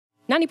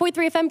90.3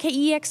 FM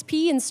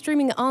KEXP and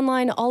streaming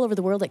online all over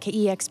the world at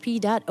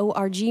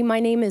kexp.org. My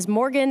name is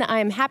Morgan. I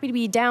am happy to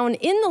be down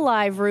in the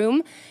live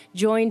room,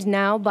 joined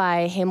now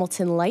by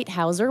Hamilton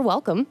Leithauser.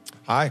 Welcome.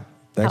 Hi.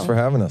 Thanks for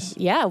having us.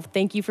 Yeah,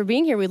 thank you for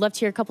being here. We'd love to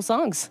hear a couple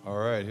songs. All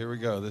right, here we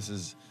go. This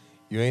is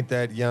You Ain't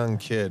That Young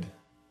Kid.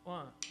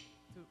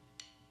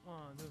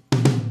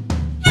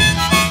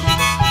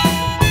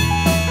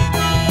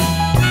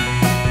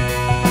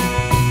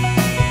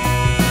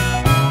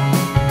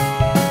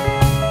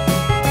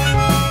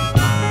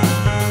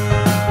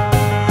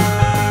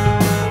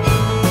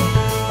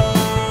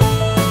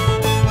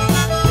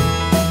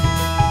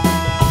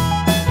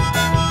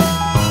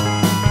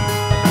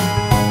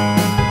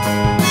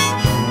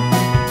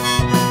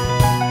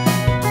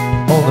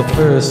 On the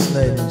first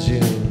night in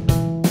June,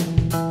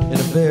 in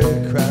a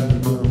very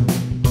crowded room,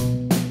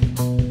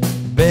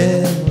 the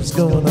band was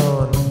going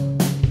on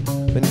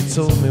when you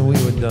told me we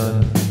were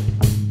done.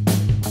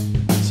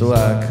 So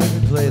I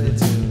couldn't play the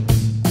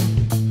tunes,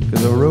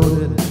 cause I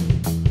wrote it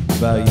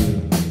about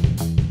you.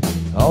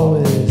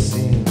 Always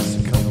seems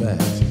to come back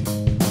to you,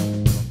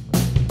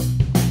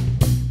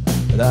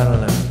 but I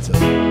don't have to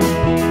tell you.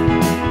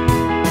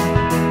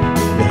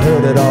 You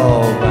heard it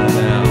all by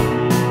now.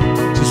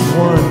 Just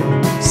one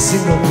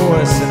single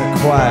voice in a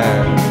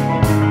choir.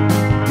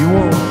 You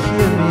won't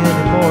hear me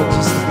anymore,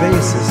 just the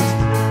bassist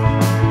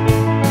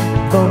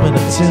thumbing a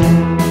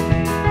tune.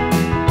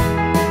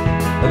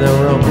 And that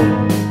rumble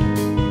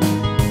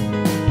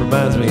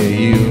reminds me of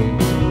you.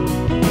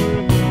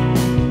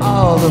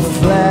 All the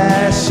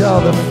flash,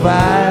 all the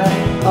fire,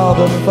 all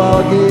the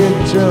foggy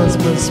drums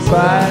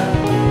perspire.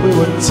 We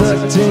were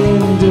tucked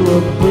into a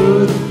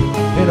booth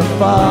in a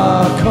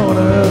far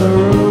corner of the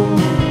room,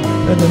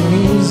 and the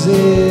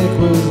music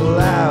was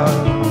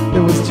loud. It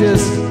was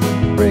just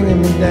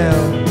bringing me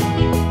down,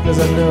 cause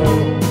I know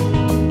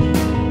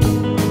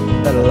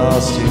that I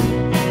lost you.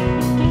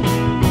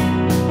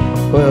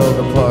 Well,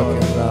 the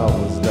parking lot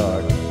was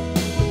dark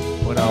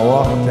when I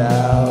walked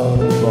out of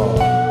the bar.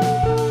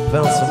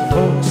 Found some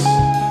folks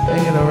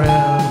hanging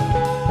around,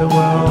 and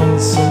we're on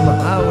some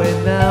highway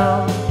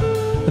now,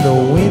 and the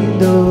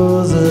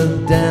windows are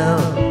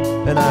down,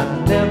 and I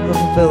never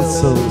felt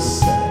so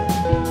sad.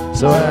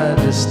 So I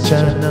just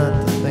try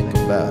not to think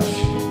about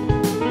you.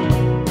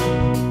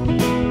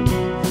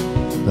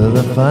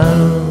 The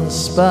final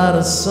spot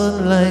of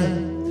sunlight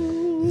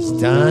is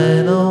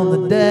dying on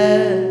the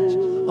dash,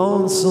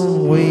 on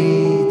some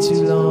way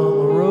too long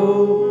a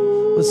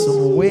road with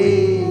some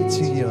way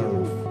too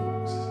young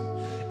folks.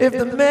 If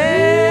the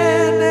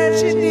man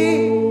that you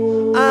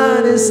need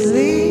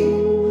honestly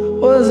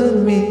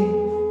wasn't me,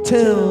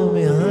 tell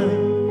me, honey,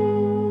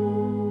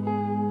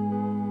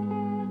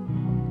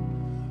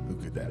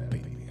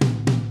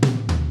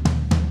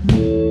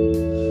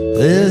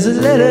 there's a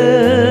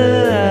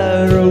letter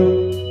I wrote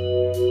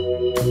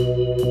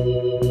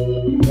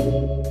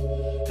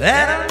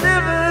that I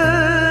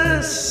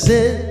never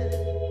sent,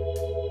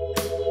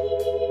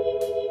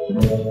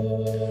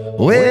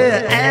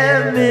 where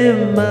I'm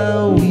in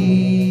my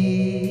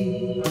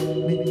weakness,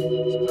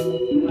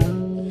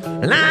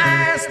 and I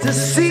asked to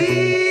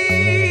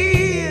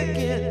see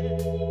again.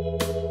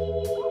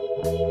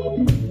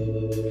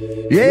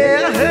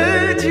 Yeah, I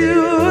heard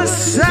you were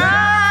sorry.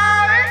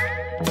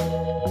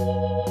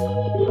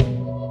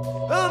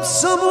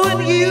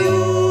 Someone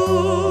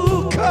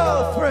you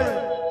call friend.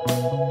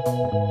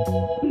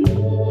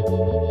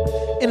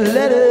 In a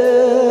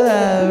letter I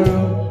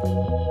wrote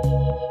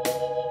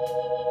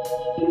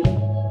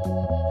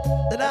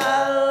that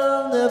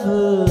I'll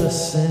never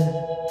send,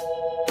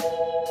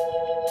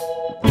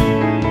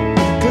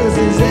 cause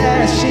there's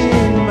ash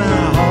in my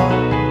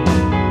heart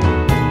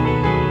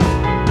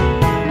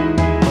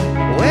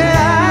where I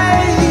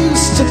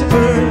used to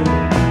burn.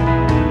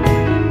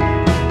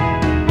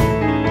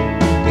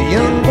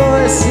 Young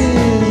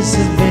voices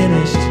have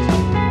vanished,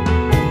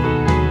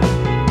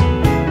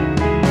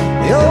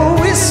 the old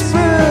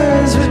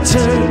whispers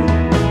return,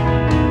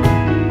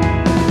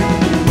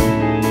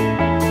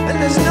 and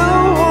there's no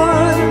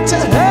one to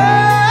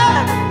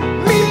hurt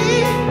me,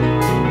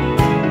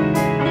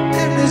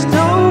 and there's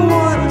no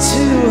one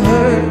to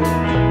hurt,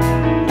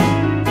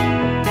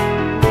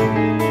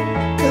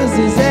 cause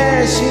there's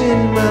ash in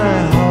my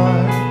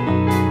heart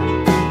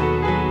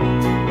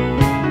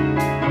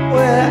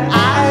where I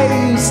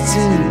used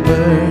to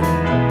burn.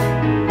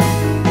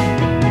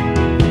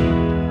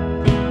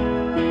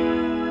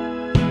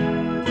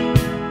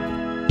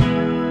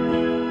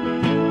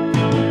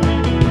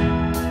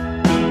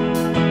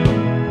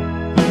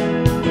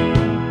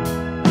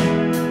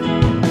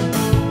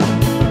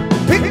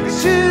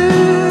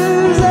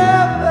 Pictures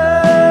of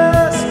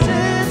us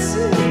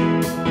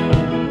dancing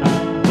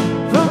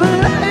from a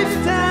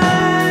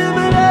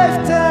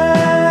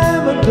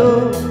lifetime ago.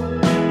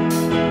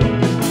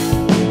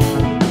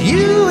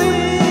 You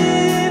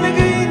in a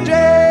green dress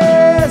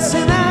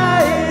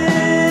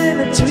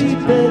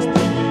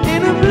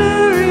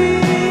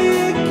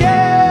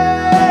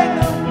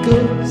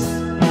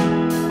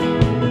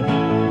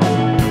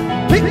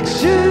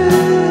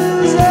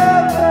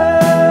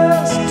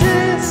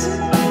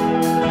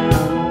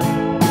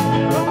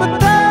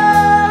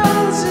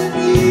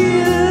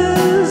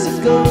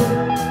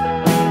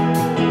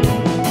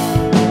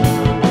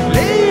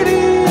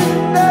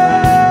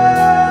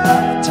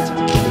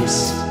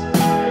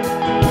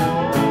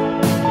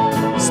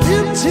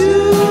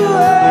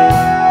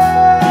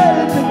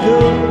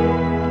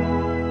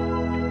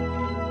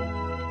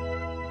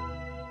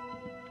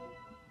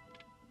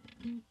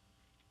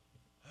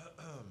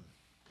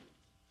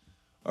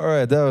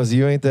right, that was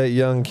You Ain't That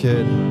Young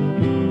Kid.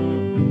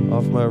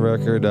 Off my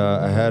record,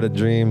 I Had a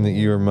Dream That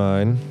You Were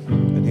Mine.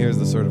 And here's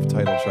the sort of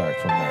title track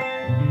from that.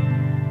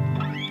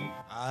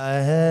 I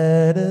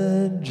had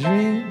a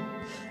dream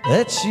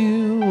that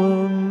you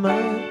were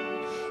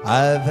mine.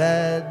 I've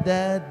had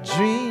that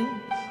dream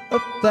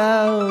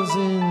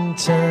 1,000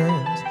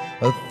 times,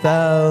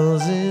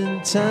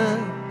 1,000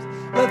 times,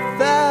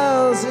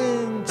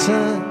 1,000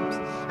 times.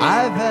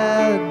 I've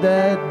had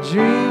that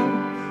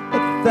dream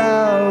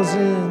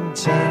 1,000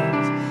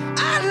 times.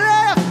 I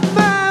left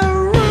my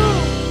room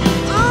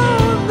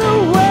on the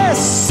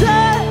west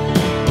side.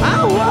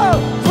 I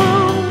walked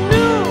from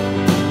noon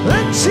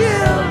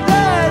until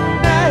that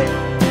night.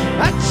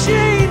 I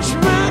changed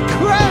my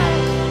cry,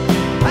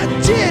 I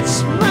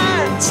ditched my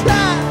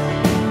tie.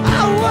 I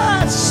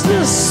watched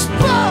the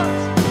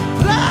sparks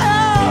fly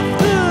off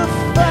the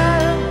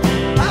fire.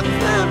 I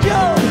found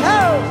your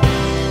house,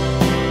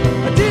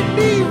 I didn't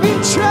even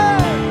try.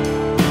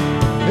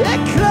 They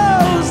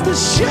closed the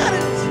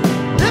shutters,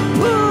 they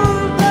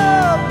pulled the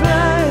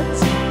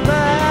blinds.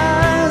 My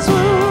eyes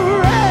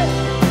were red,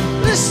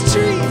 the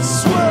streets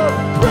were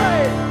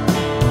bright.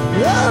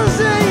 Those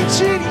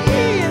ancient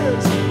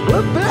years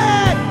were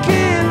black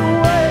and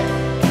white.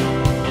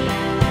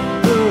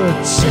 The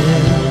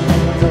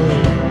 10th of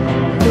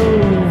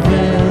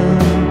November,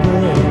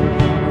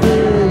 the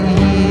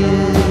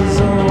year's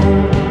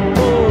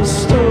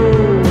almost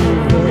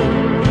over.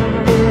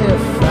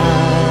 If I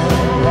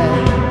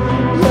had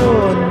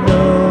your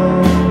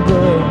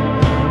number,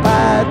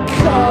 I'd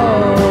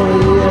call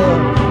you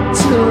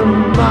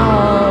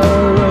tomorrow.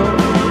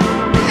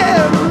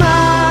 If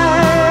my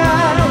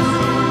eyes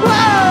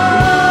were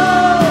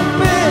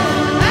open,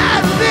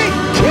 I'd be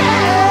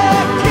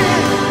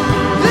kicking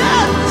the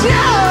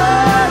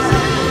doors.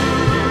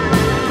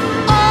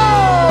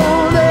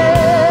 All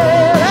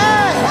that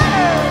I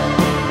have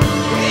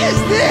is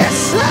this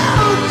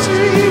old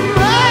dream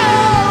I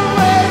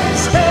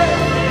always had.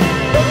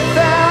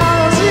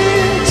 1,000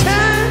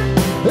 times,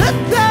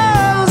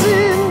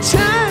 1,000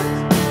 times,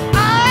 I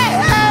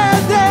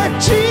had that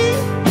dream.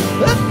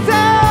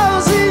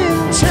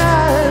 1,000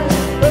 times,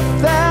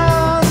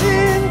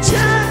 1,000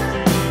 times,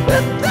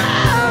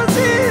 1,000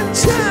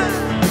 times,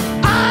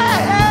 I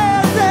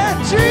had that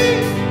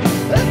dream.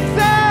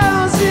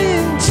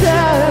 1,000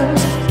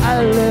 times, I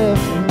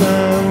left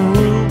my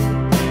room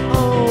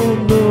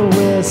on the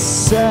west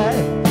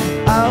side.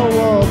 I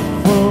walked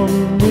from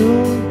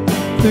noon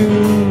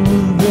through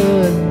the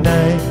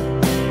night.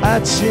 I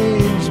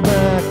changed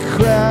my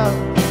crowd,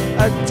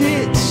 I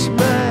ditched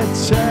my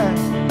tie.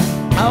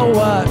 I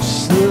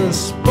watched the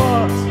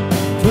sparks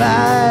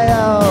fly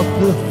off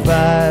the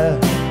fire.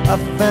 I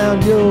found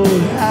your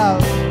old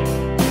house,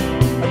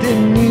 I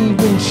didn't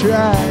even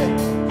try.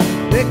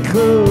 They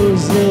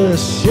closed the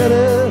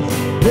shutters,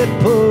 they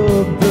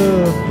pulled the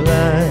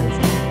blinds.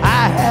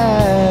 I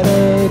had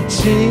a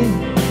dream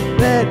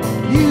that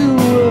you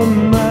were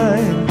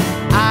mine.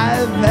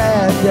 I've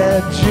had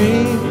that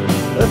dream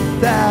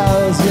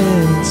 1,000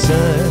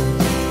 times.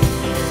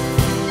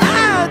 I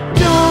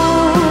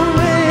don't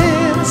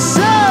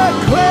answer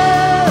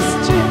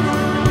questions,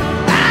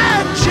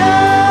 I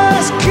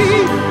just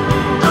keep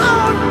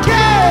on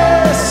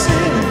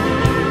guessing.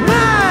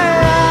 My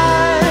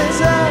eyes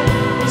are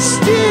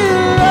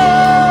still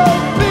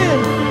open,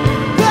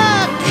 the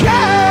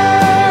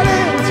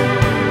curtains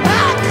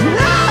are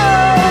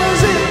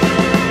closing,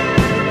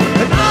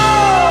 and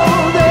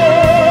all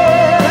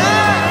that I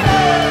have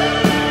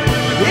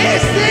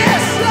is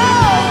this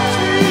old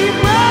dream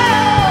I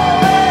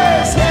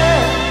always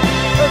had.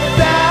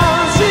 1,000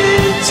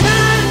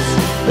 times,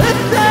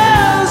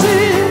 1,000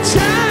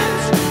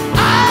 times,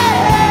 I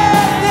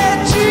had that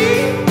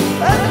dream.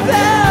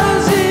 1,000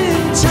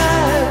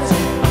 times,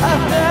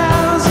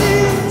 1,000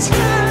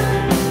 times,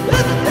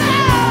 1,000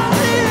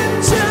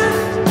 times,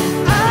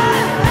 I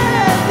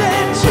had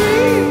that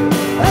dream.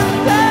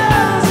 1,000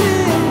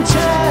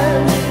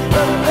 times,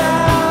 1,000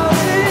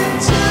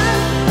 times,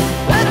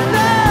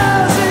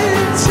 1,000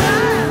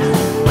 times,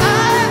 I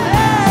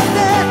had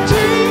that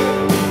dream.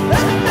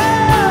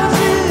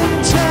 1,000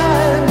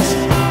 times.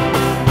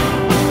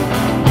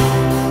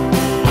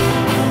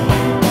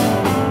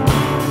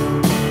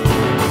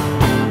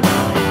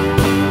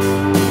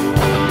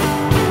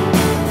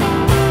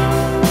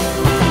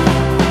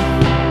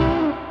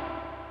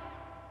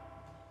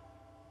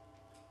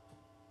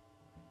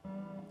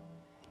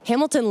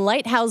 Hamilton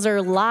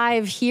Leithauser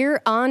live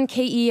here on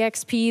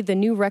KEXP, the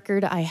new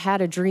record, I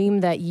Had a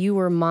Dream That You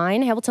Were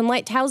Mine. Hamilton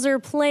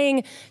Leithauser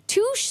playing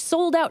 2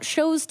 sold-out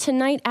shows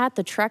tonight at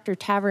the Tractor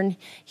Tavern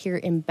here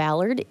in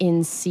Ballard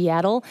in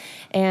Seattle.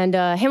 And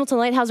Hamilton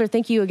Leithauser,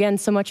 thank you again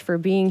so much for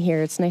being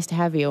here. It's nice to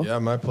have you. Yeah,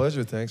 my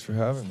pleasure. Thanks for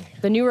having me.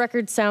 The new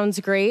record sounds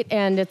great,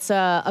 and it's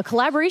a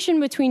collaboration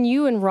between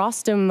you and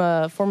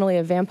Rostam, formerly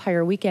of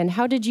Vampire Weekend.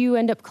 How did you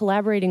end up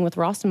collaborating with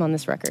Rostam on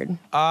this record?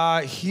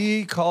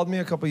 He called me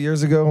a couple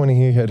years ago when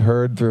he had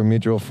heard through a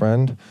mutual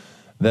friend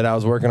that I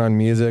was working on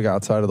music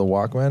outside of the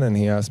Walkman, and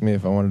he asked me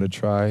if I wanted to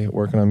try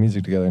working on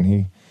music together. And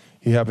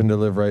he happened to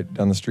live right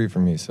down the street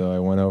from me, so I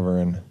went over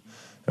and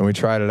and we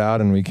tried it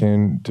out, and we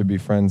came to be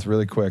friends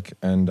really quick.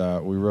 And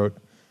we wrote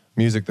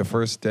music the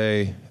first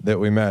day that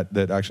we met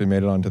that actually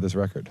made it onto this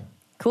record.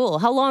 Cool.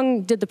 How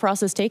long did the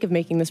process take of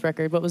making this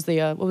record? What was the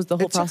whole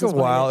process? It took a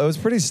while. It was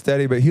pretty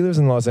steady, but he lives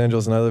in Los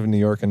Angeles and I live in New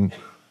York, and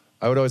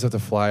I would always have to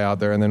fly out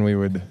there, and then we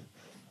would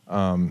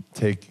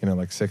take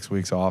like 6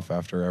 weeks off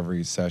after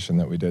every session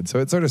that we did. So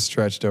it sort of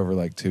stretched over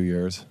like 2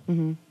 years.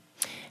 Mm-hmm.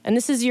 And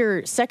this is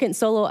your second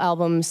solo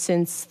album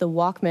since the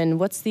Walkman.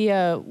 What do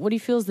you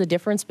feel is the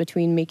difference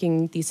between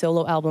making these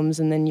solo albums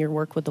and then your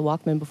work with the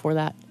Walkman before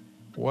that?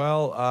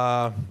 Well,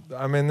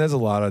 I mean, there's a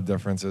lot of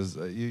differences.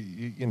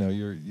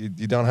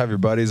 You don't have your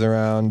buddies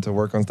around to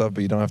work on stuff,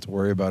 but you don't have to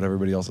worry about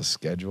everybody else's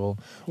schedule.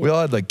 Yeah. We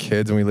all had like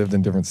kids and we lived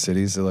in different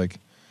cities, so like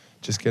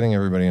just getting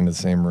everybody into the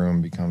same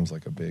room becomes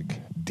like a big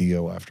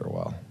deal after a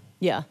while.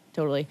 Yeah,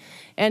 totally.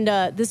 And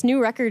this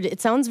new record, it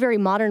sounds very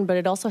modern, but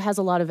it also has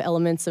a lot of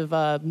elements of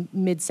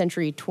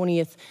mid-century,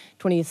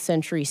 20th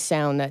century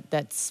sound,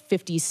 that's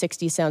 50s,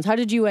 60s sounds. How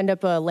did you end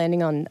up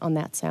landing on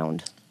that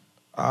sound?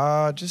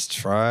 Just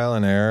trial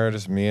and error,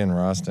 just me and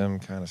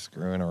Rostam kind of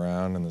screwing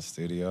around in the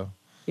studio.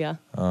 Yeah.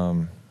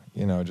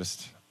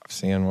 Just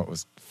seeing what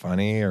was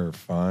funny or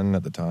fun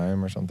at the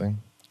time or something.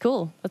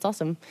 Cool. That's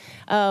awesome.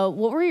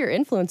 What were your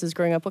influences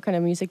growing up? What kind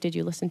of music did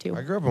you listen to?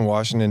 I grew up in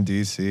Washington,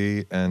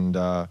 D.C., and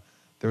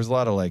there was a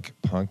lot of like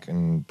punk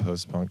and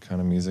post-punk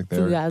kind of music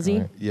there.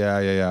 Fugazi? Yeah.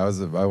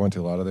 I went to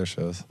a lot of their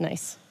shows.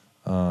 Nice.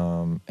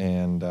 So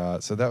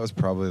that was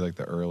probably like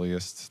the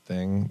earliest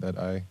thing that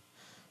I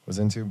was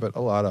into, but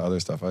a lot of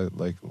other stuff. I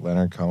like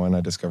Leonard Cohen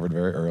I discovered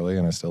very early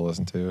and I still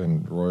listen to,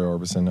 and Roy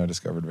Orbison I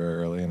discovered very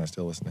early and I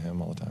still listen to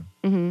him all the time.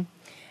 Mm-hmm.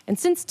 And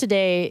since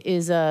today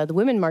is the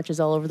Women Marches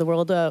all over the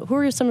world, who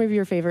are some of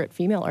your favorite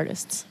female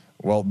artists?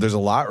 Well, there's a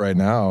lot right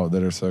now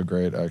that are so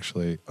great,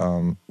 actually.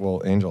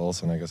 Angel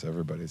Olsen, I guess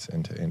everybody's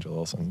into Angel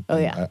Olsen. Oh,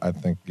 yeah. I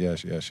think,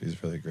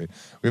 she's really great.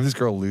 We have this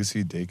girl,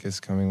 Lucy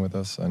Dacus, coming with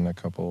us in a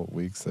couple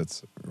weeks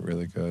that's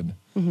really good.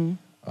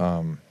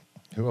 Mm-hmm.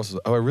 Who else?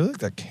 I really like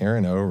that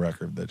Karen O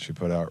record that she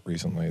put out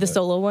recently. The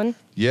solo one?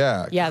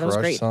 Yeah. Yeah, that was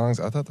great. Songs.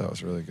 I thought that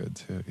was really good,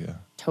 too, yeah.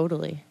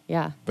 Totally,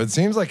 yeah. But it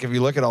seems like if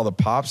you look at all the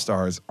pop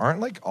stars, aren't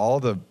like all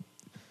the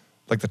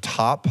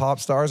top pop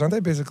stars, aren't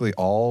they basically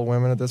all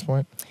women at this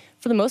point?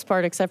 For the most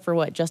part, except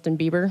for Justin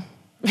Bieber.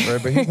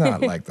 Right, but he's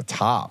not like the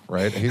top,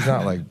 right? He's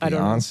not like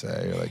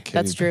Beyonce or like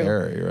Katy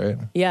Perry, right?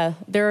 Yeah,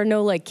 there are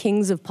no like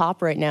kings of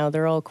pop right now.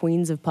 They're all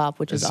queens of pop,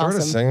 which is awesome. It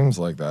sort of seems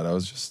like that. I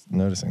was just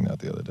noticing that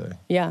the other day.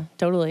 Yeah,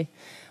 totally.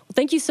 Well,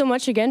 thank you so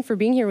much again for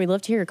being here. We'd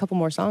love to hear a couple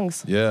more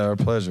songs. Yeah, our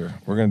pleasure.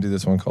 We're going to do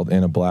this one called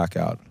In a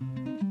Blackout.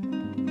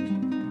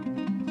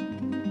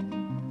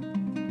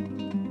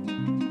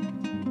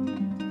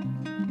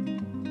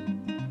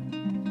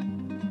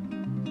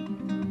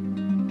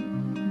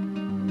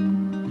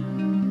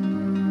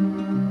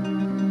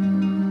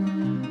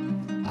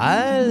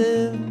 I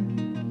live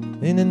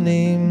in a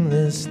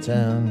nameless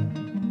town.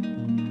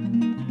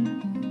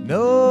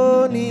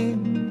 No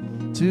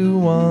need to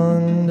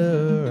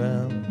wander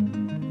around.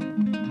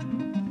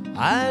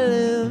 I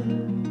live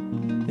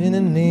in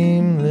a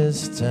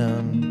nameless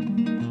town.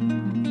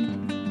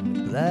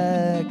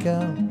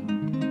 Blackout.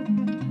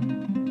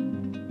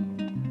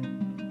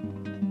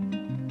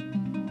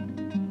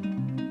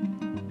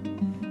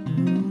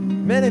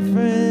 Many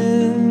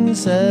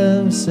friends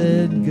have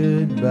said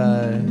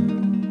goodbye,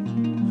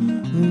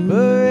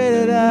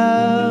 paraded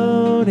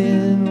out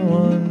in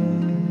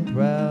one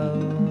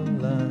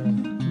proud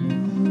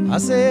line. I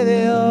say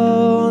they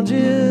all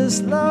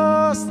just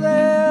lost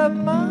their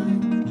mind.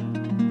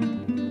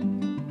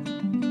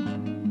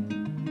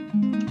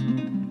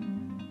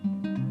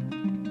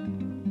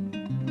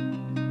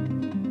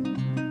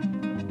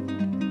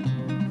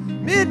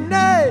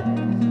 Midnight,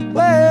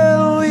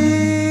 well, we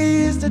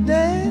used to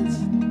dance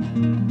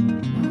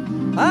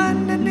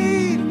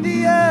underneath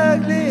the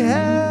ugly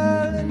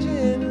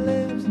halogen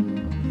lamps.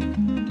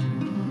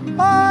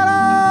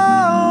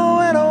 All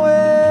went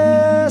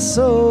away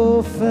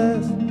so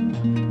fast.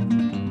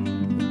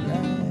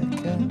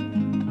 Blackout.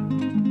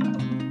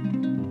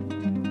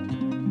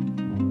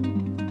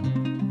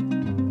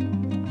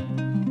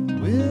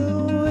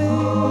 We'll wait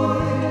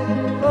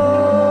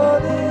for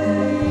the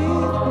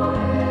eve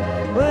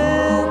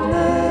when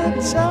the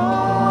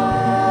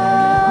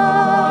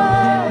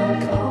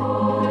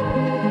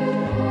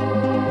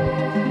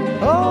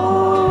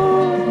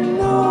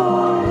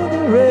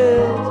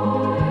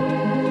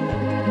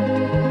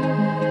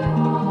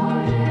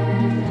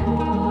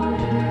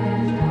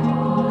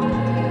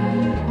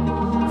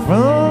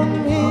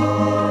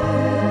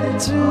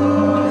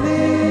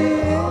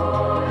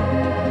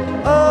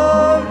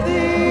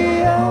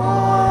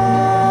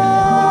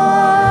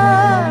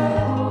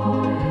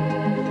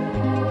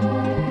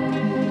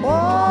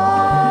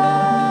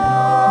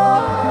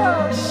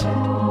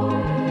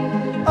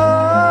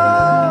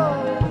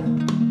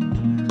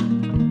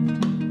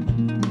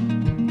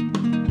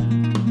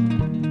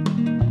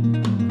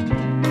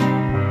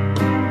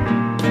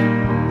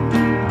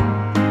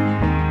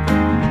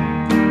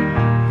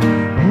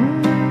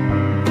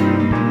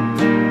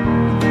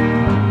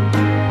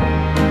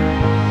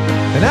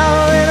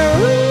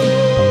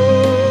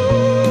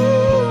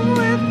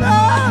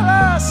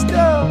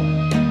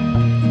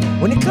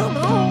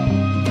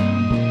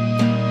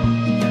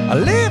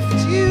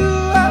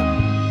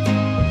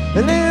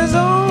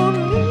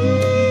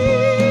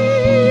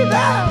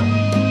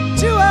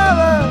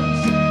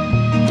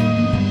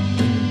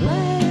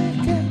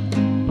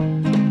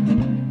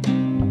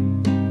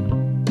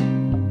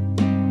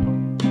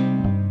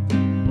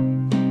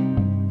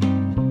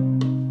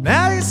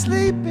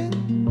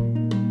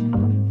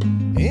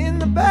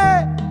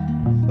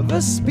for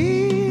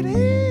speeding.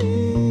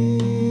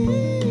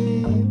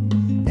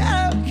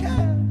 Yeah,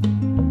 okay.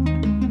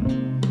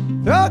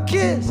 Throw a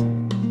kiss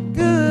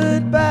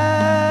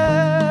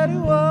goodbye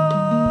to all.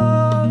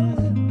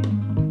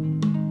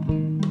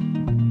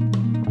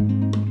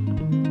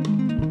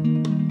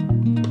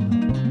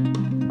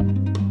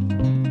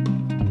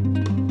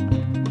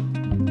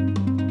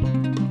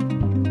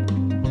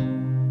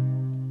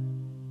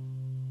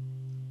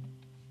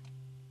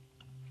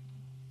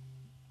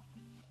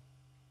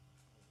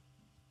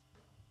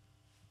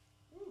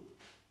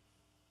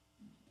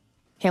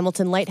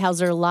 Hamilton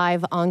Leithauser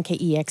live on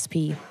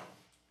KEXP.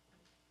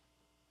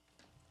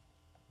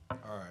 All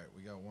right,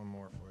 we got one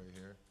more for you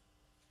here.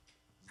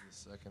 This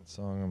is the second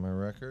song on my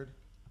record.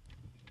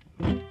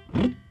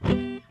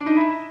 It's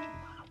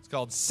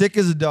called Sick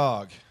as a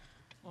Dog.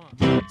 1,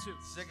 2,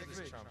 Sick of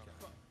this Trump guy.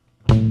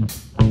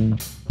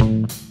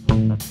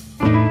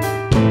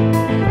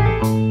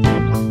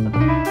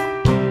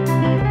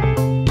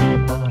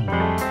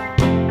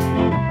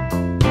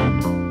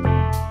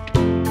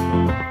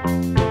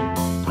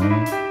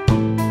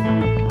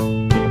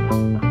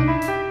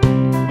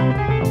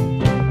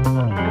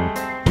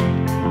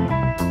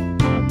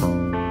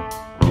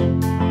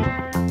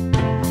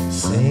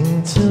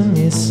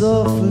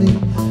 Softly,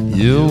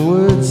 your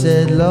words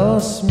had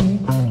lost me.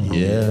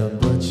 Yeah,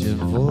 but your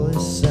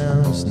voice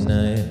sounds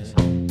nice.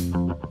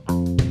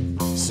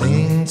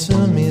 Sing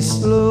to me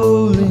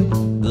slowly,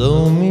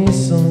 blow me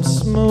some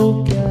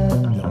smoke. I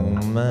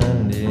don't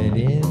mind it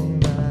in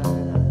my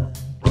eyes.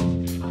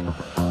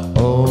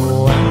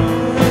 Oh,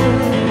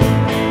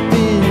 I've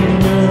been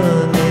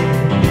running,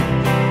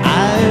 I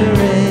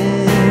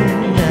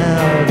ran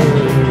out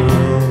of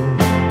room,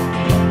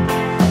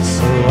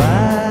 so I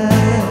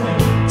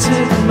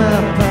took my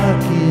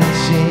pocket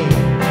chain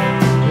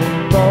and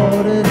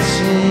bought a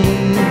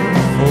chain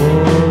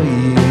for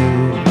you.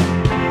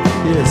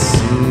 Your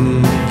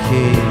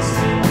suitcase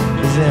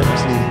is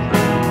empty,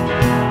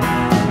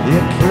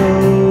 your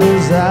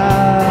clothes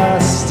are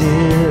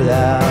still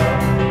out.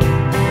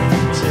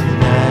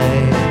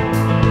 Tonight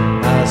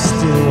I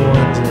still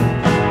wonder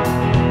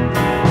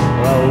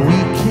why we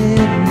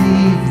can't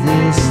leave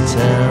this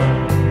town.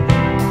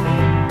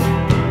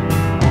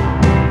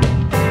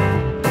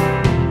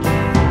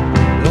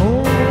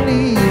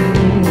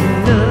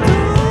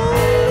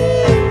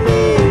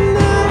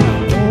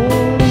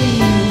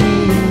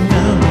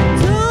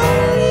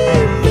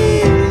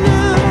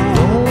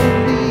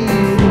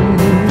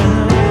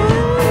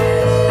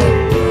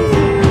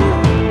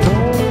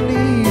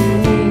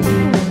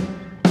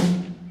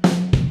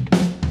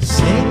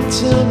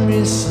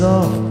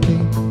 Softly,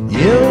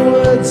 your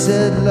words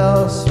had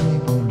lost me.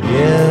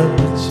 Yeah,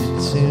 but your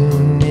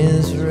tune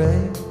is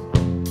right.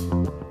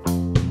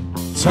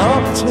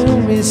 Talk to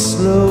me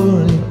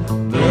slowly,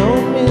 blow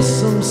me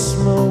some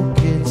smoke.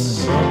 It's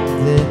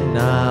something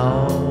I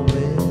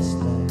always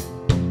like.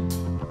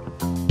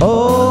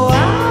 Oh, I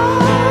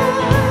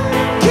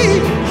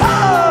keep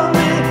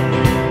humming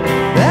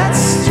that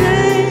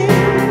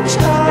strange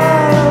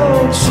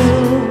hollow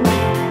tune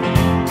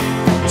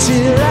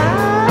till I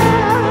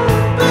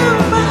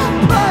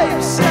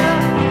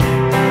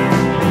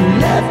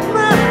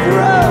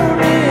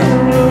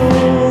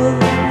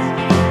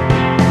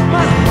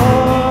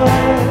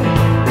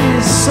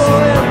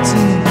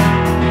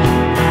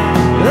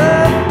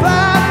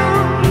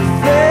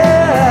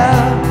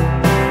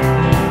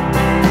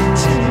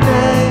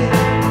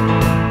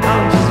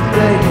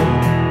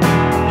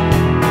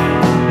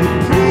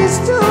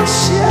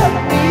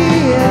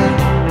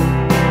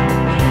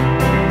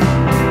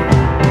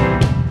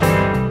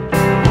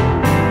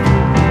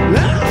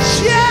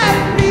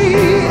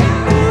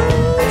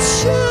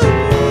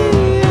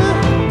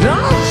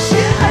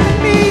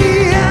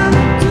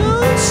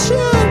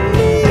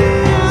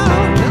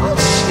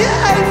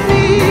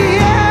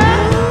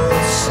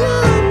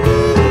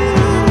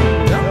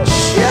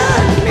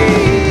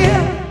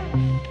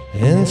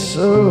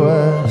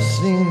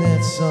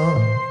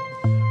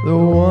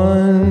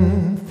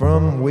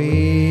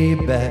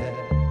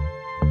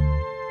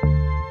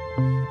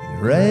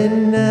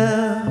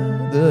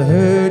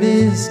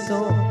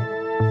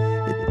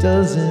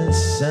doesn't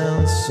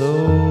sound so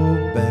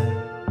bad.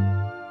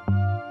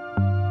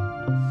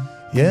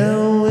 Yeah,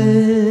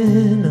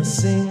 when I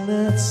sing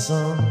that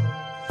song,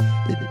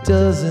 it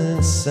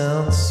doesn't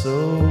sound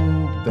so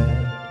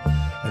bad.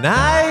 And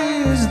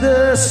I use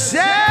the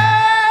same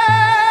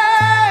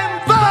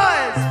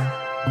voice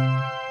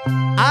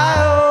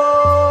I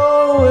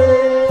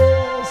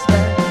always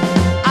had.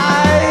 I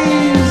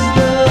use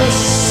the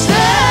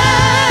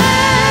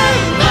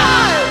same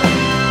voice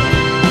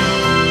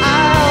I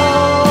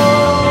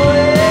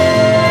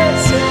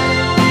always had.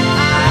 I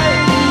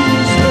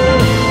use the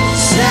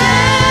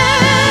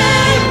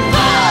same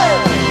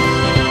voice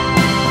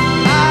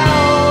I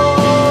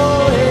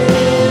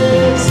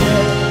always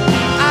had.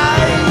 I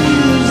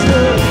use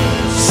the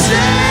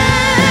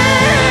same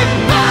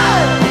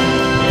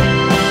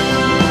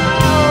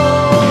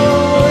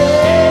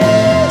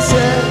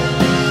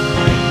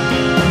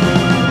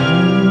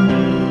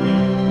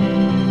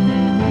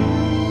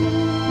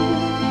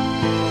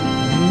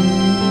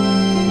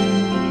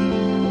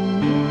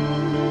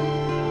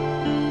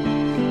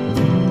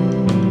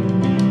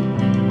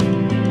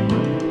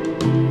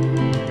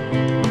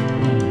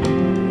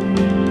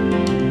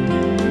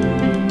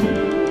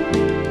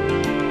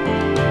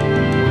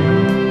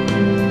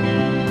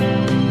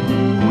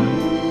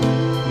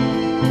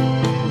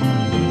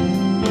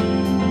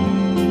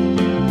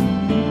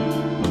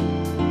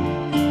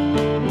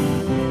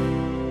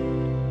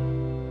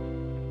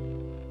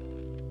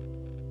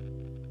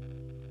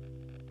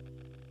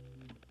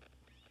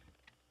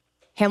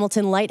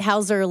Hamilton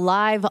Leithauser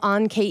live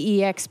on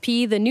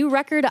KEXP. The new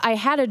record, I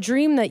Had a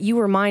Dream That You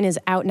Were Mine, is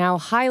out now.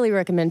 Highly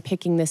recommend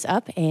picking this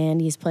up. And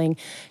he's playing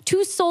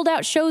 2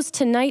 sold-out shows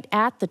tonight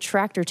at the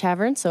Tractor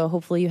Tavern, so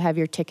hopefully you have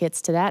your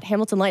tickets to that.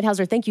 Hamilton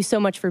Leithauser, thank you so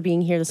much for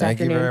being here this afternoon.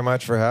 Thank you very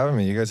much for having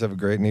me. You guys have a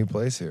great new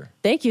place here.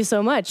 Thank you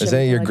so much. This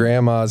ain't your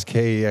grandma's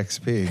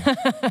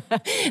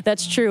KEXP.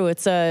 That's true.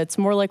 It's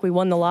more like we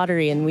won the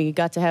lottery and we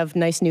got to have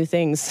nice new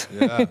things.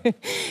 Yeah.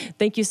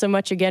 Thank you so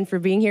much again for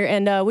being here.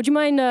 And would you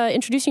mind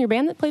introducing your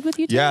band that played with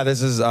you today? Yeah,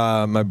 this is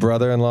my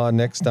brother-in-law,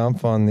 Nick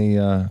Stumpf, on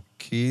the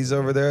keys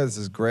over there. This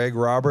is Greg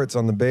Roberts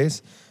on the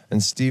bass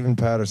and Stephen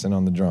Patterson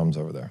on the drums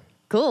over there.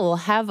 Cool. Well,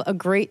 have a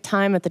great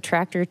time at the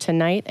Tractor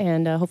tonight,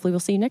 and hopefully we'll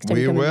see you next time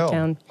you come into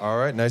town. All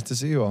right. Nice to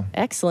see you all.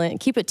 Excellent.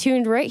 Keep it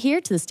tuned right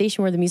here to the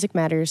station where the music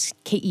matters,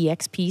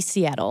 KEXP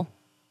Seattle.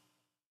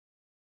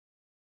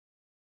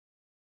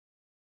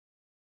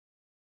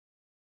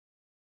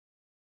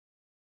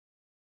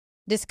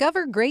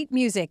 Discover great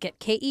music at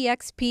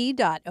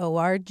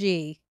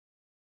KEXP.org.